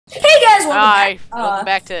Hi, welcome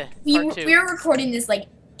back to part 2. We were recording this like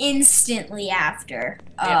instantly after.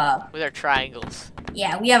 With our triangles.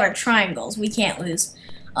 Yeah, we have our triangles. We can't lose.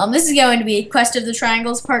 This is going to be Quest of the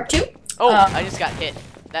Triangles Part 2. Oh, I just got hit.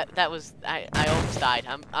 That was I almost died.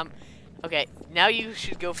 Okay. Now you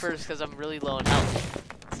should go first because I'm really low on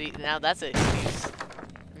health. See, now that's an excuse.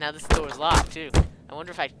 Now this door is locked too. I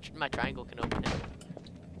wonder if my triangle can open it.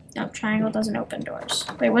 No, triangle doesn't open doors.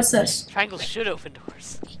 Wait, what's this? Triangles should open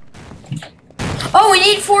doors. Oh, we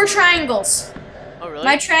need 4 triangles. Oh, really?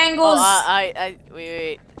 My triangles.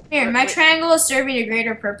 Wait. Here, my triangle is serving a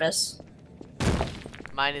greater purpose.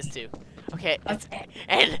 Mine is too. Okay. Okay.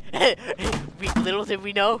 And little did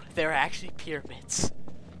we know, there are actually pyramids.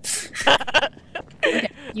 Okay,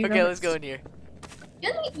 let's go in here.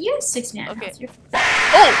 You have 6 now. Okay.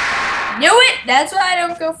 Oh! Knew it! That's why I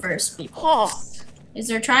don't go first, people. Oh. Is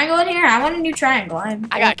there a triangle in here? I want a new triangle. I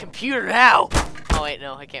got a computer now. Oh wait,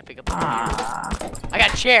 no, I can't pick up a computer. I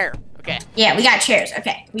got a chair. Okay. Yeah, we got chairs.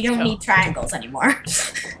 Okay, we don't need triangles anymore.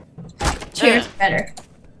 Chairs are better.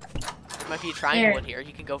 There might be a triangle in here.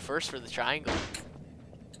 You can go first for the triangle.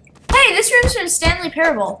 Hey, this room's from Stanley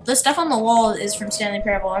Parable. The stuff on the wall is from Stanley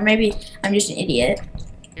Parable, or maybe I'm just an idiot.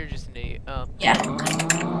 You're just an idiot. Yeah.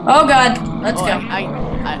 Oh god, let's go.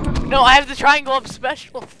 No, I have the triangle up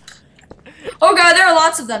special. Oh god, there are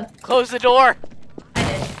lots of them. Close the door. I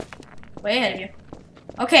did. Way ahead of you.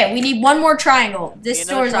 Okay, we need one more triangle. This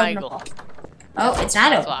door is openable. Oh, it's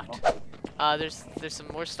not open. Locked. There's some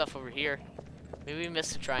more stuff over here. Maybe we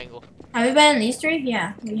missed a triangle. Have we been in these 3?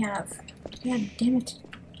 Yeah, we have. Yeah, damn it.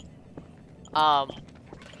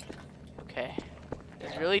 Okay.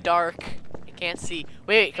 It's really dark. I can't see.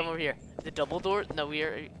 Wait, come over here. The double door? No,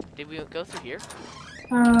 did we go through here?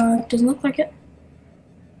 Doesn't look like it.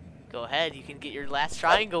 Go ahead. You can get your last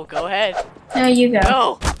triangle. Go ahead. No, you go.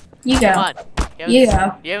 Go. You go. Come on. You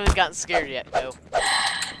go. You haven't gotten scared yet. Go.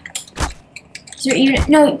 Is there even...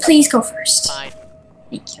 No, please go first. Fine.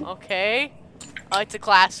 Thank you. Okay. It's a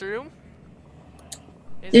classroom.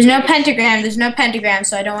 There's no pentagram. There's no pentagram,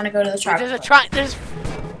 so I don't want to go to the chalkboard. There's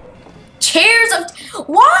chairs of...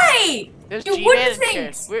 Why? There's you wooden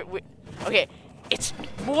things. Okay, it's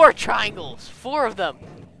more triangles. 4 of them.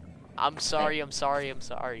 I'm sorry.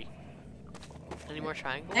 Any more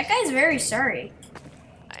triangles? That guy's very sorry.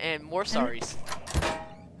 And more sorries.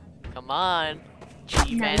 Come on.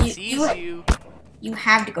 G-Man sees you. You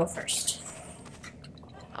have to go first.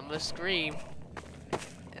 I'm gonna scream.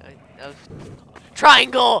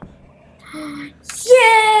 Triangle!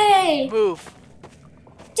 Yay! Move.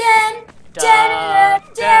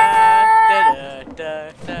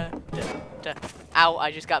 Ow,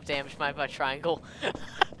 I just got damaged by my triangle.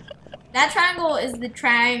 That triangle is the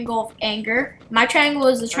triangle of anger. My triangle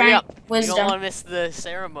is the triangle of wisdom. You don't want to miss the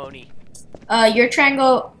ceremony. Your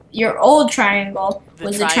triangle, your old triangle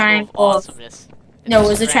was the triangle of awesomeness. No, it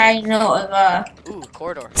was the triangle of ooh,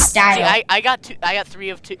 corridor. Style. See, I got 3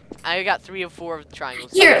 of 2. I got 3 of 4 of the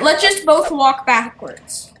triangles. Here, let's just both walk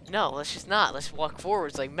backwards. No, let's just not. Let's walk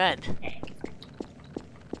forwards like men.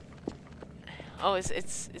 Oh,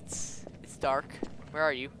 it's dark. Where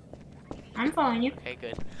are you? I'm following you. Okay,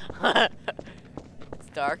 good. It's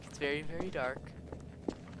dark. It's very, very dark.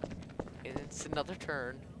 And it's another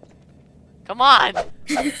turn. Come on!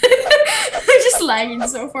 I'm just lagging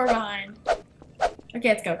so far behind. Okay,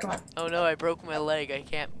 let's go. Come on. Oh no, I broke my leg. I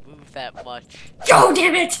can't move that much. Oh,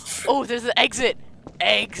 damn it! Oh, there's an exit!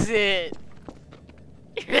 Exit!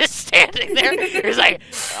 You're just standing there. You're just like,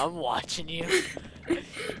 I'm watching you.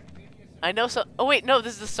 I know so. Oh wait, no,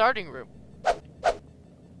 this is the starting room.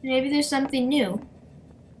 Maybe there's something new.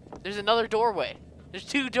 There's another doorway. There's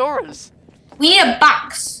 2 doors. We need a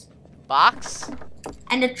box. Box?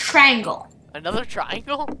 And a triangle. Another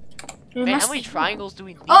triangle? Man, how many triangles do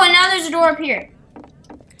we need? Oh, and now there's a door up here.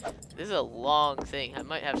 This is a long thing. I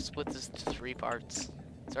might have to split this into 3 parts.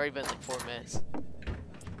 It's already been like 4 minutes.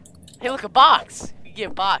 Hey, look, a box. You get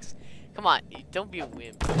a box. Come on, don't be a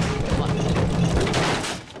wimp. Come on.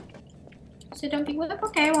 So don't be a wimp?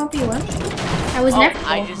 Okay, I won't be a wimp. I was never.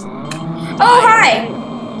 Oh, hi!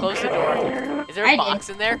 Close the door. Is there a box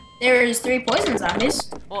in there? There's 3 poison zombies.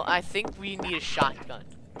 Well, I think we need a shotgun.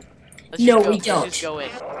 No, we don't. Let's just go in.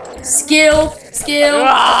 Skill.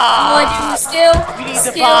 All I do is skill. We need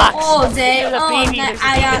the box. All day. There's a baby. I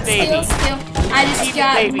got skill. I just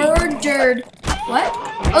got murdered. What?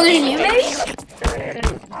 Oh, there's a new baby?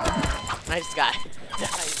 Nice guy.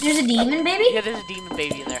 There's a demon baby? Yeah, there's a demon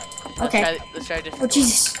baby in there. Okay. Let's try a different door.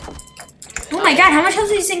 Jesus. Oh my god, how much health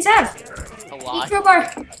do these things have? A lot.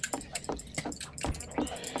 Crowbar.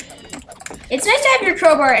 It's nice to have your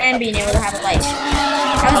crowbar and being able to have a light.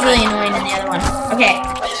 That was really annoying in the other one. Okay.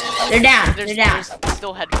 They're down. They're down. There's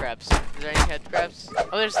still head crabs. Is there any head crabs?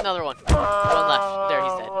 Oh, there's another one. One left. There,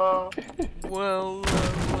 he's dead. Well.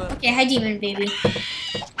 Okay, hi, demon baby.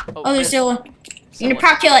 Oh, There's still one. You need to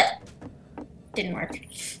prop kill it. Didn't work.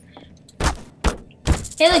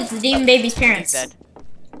 Hey, look, the demon baby's parents. He's dead.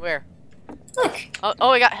 Where? Look. Oh,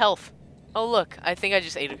 I got health. Oh, look. I think I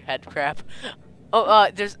just ate a head crab. Oh,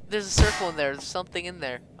 there's a circle in there. There's something in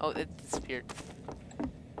there. Oh, it disappeared.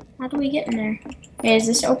 How do we get in there? Okay, is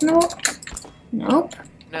this openable? Nope.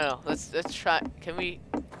 No. Let's try. Can we?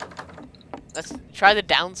 Let's try the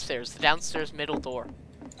downstairs. The downstairs middle door.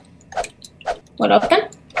 What, open?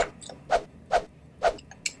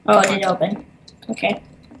 Oh, it did open. Okay.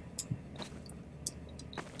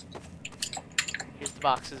 Here's the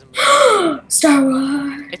boxes. Star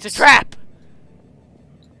Wars. It's a trap.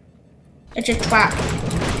 It's a trap.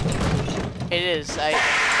 It is.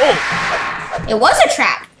 Oh! It was a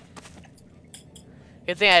trap.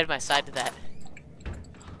 Good thing I had my side to that.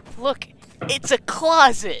 Look, it's a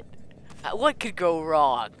closet. What could go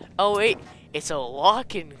wrong? Oh wait, it's a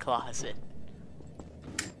lock-in closet.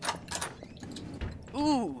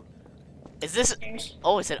 Ooh, is this?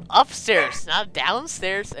 Oh, it's an upstairs, not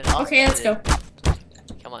downstairs. Okay, let's go.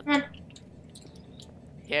 Come on. Come on.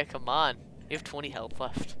 Yeah, come on. You have 20 health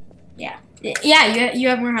left. Yeah. Yeah, you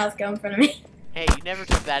have more health. Go in front of me. Hey, you never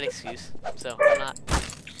took that excuse, so I'm not.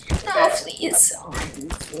 No, please.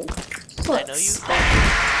 I know you.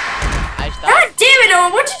 God damn it,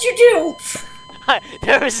 Owen! What did you do?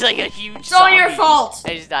 There was like a huge. It's all your fault.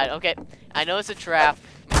 I just died. Okay, I know it's a trap.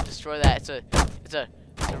 I'm gonna destroy that. It's a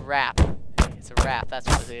wrap. It's a wrap. That's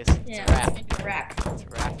what it is. It's Yeah, a wrap. it's a wrap. It's a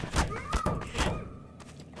wrap.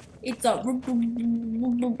 It's a.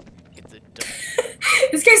 It's a.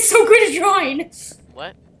 This guy's so good at drawing.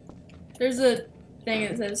 What? There's a thing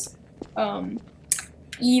that says,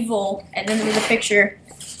 evil, and then there's a picture,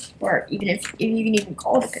 or even if you can even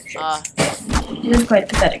call it a picture. It is quite a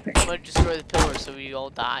pathetic picture. I'm gonna destroy the pillar so we all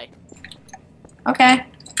die. Okay.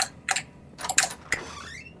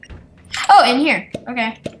 Oh, in here.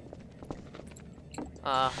 Okay.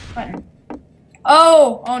 Button.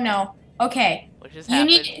 Oh no. Okay. What just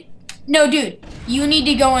happened? No, dude. You need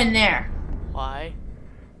to go in there. Why?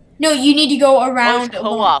 No, you need to go around. It's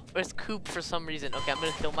co-op. It's coop for some reason. Okay, I'm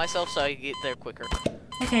gonna kill myself so I can get there quicker.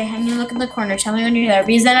 Okay, I'm gonna look in the corner. Tell me when you're there,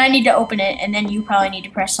 because then I need to open it, and then you probably need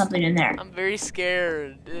to press something in there. I'm very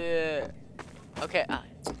scared. Okay.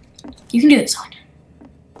 You can do this one.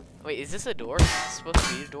 Wait, is this a door? Is this supposed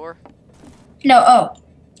to be a door? No. Oh.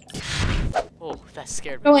 Oh, that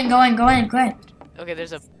scared me. Go in. Okay,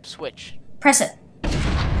 there's a switch. Press it.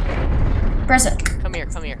 Press it. Come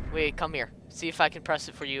here. Wait, come here. See if I can press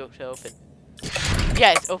it for you to open.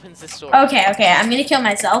 Yeah, it opens this door. Okay. I'm gonna kill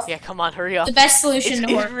myself. Yeah, come on, hurry up. The best solution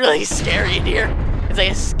to work. It's really scary in here. It's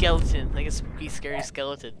like a skeleton, like a spooky, scary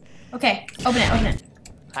skeleton. Okay, open it.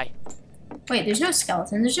 Hi. Wait, there's no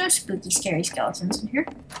skeleton. There's no spooky, scary skeletons in here.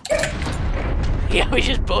 Yeah, we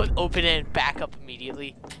just both open it and back up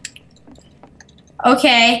immediately.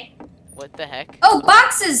 Okay. What the heck? Oh,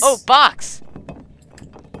 boxes! Oh, box!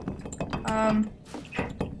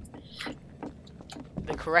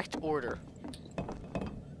 The correct order.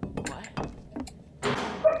 What?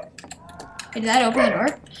 Did that open the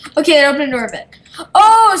door? Okay, that opened the door a bit.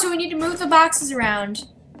 Oh, so we need to move the boxes around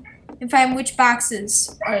and find which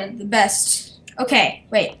boxes are the best. Okay,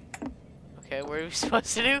 wait. Okay, what are we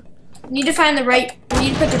supposed to do? We need to find the right. We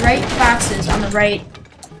need to put the right boxes on the right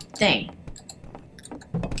thing.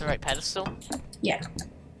 The right pedestal? Yeah.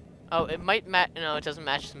 Oh, it might match. No, it doesn't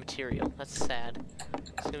match the material. That's sad.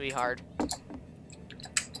 It's gonna be hard.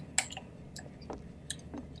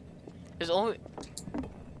 There's only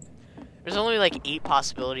like 8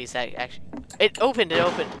 possibilities that actually. It opened.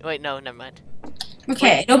 Wait, no, never mind.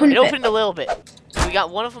 Okay, Wait, it opened. It opened a little bit. We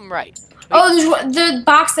got one of them right. Wait. Oh, there's the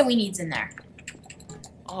box that we need's in there.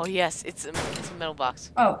 Oh yes, it's a metal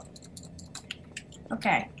box. Oh.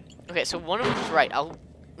 Okay. Okay, so one of them's right. I'll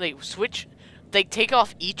like switch. Like take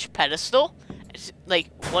off each pedestal. Like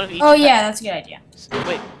one of each. Oh yeah, that's a good idea.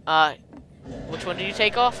 Wait, which one did you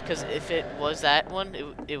take off? Because if it was that one,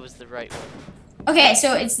 it was the right one. Okay,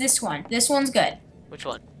 so it's this one. This one's good. Which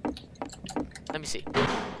one? Let me see.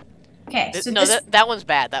 Okay, so no, that one's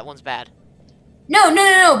bad. That one's bad. No,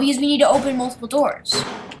 because we need to open multiple doors.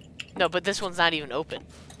 No, but this one's not even open.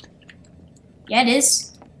 Yeah, it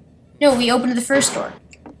is. No, we opened the first door.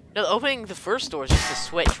 No, opening the first door is just a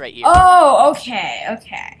switch right here. Oh,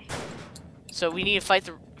 okay. So we need to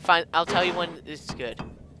find. I'll tell you when it's good.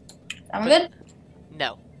 Sound good?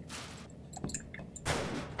 No.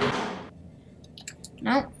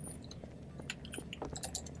 No.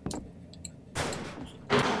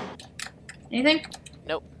 Anything?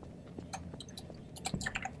 Nope.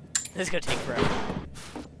 This is gonna take forever.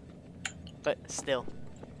 But still.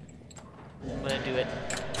 I'm gonna do it.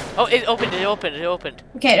 Oh, it opened, it opened, it opened.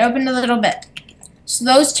 Okay, it opened a little bit. So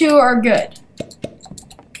those two are good.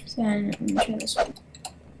 So then, let me try this one.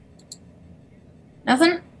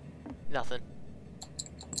 Nothing? Nothing.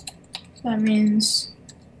 So that means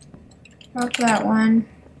drop that one.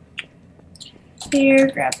 Here,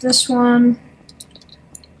 grab this one.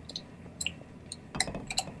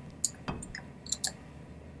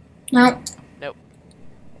 Nope. Nope.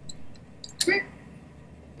 Hmm.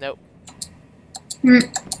 Nope. Hmm.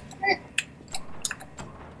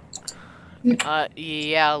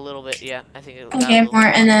 Yeah, a little bit, yeah. I think it Okay, more,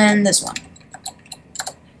 and then this one.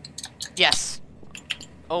 Yes.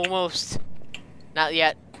 Almost. Not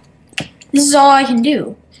yet. This is all I can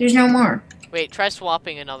do. There's no more. Wait, try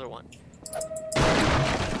swapping another one.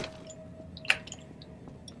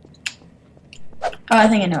 Oh, I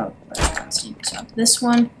think I know what I want to do. So this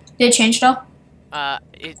one. Did it change at all?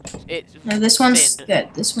 No, this one's thinned. good.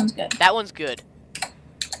 This one's good. That one's good.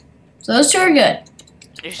 So those two are good.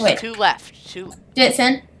 There's Wait. 2 left. 2. Did it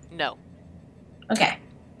thin? No. Okay.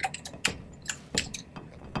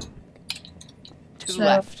 2 So-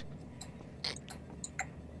 left.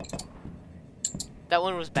 That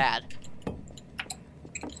one was bad.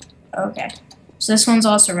 Okay. So this one's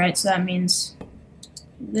also right, so that means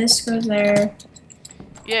this goes there.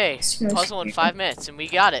 Yay. This goes Puzzle in here. 5 minutes, and we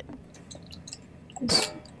got it.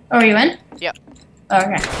 This. Oh, are you in? Yep.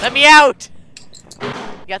 Okay. Let me out! You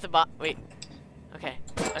got the box. Wait. Okay.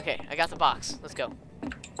 Okay, I got the box. Let's go.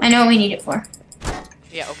 I know what we need it for.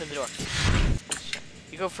 Yeah, open the door.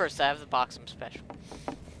 You go first. I have the box. I'm special.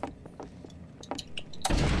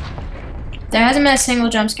 There hasn't been a single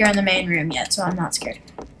jump scare in the main room yet, so I'm not scared.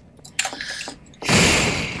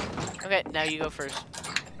 Okay, now you go first.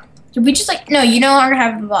 Did we just like no? You no longer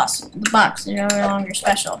have the box. You're no longer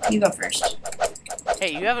special. You go first.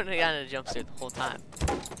 Hey, you haven't gotten a jump scare the whole time.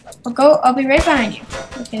 I'll be right behind you.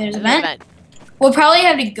 Okay, there's a vent. We'll probably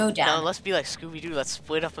have to go No, down. let's be like Scooby-Doo. Let's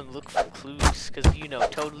split up and look for clues, because, you know,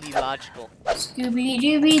 totally logical. Scooby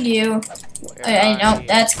Dooby Doo. Where I are know you?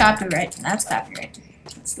 that's copyright. That's copyright.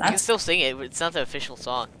 You can still sing it, but it's not the official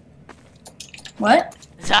song. What?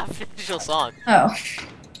 It's not the official song. Oh.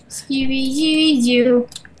 Scooby Dooby Doo.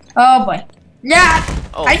 Oh boy. Yeah.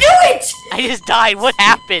 Oh, I knew it. I just died. What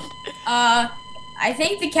happened? I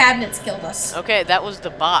think the cabinets killed us. Okay, that was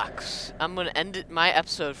the box. I'm gonna end my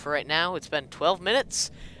episode for right now. It's been 12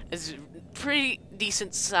 minutes. It's pretty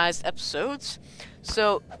decent sized episodes.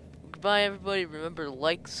 So, goodbye everybody. Remember to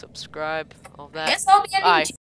like, subscribe, all that. Guess I'll be ending Bye.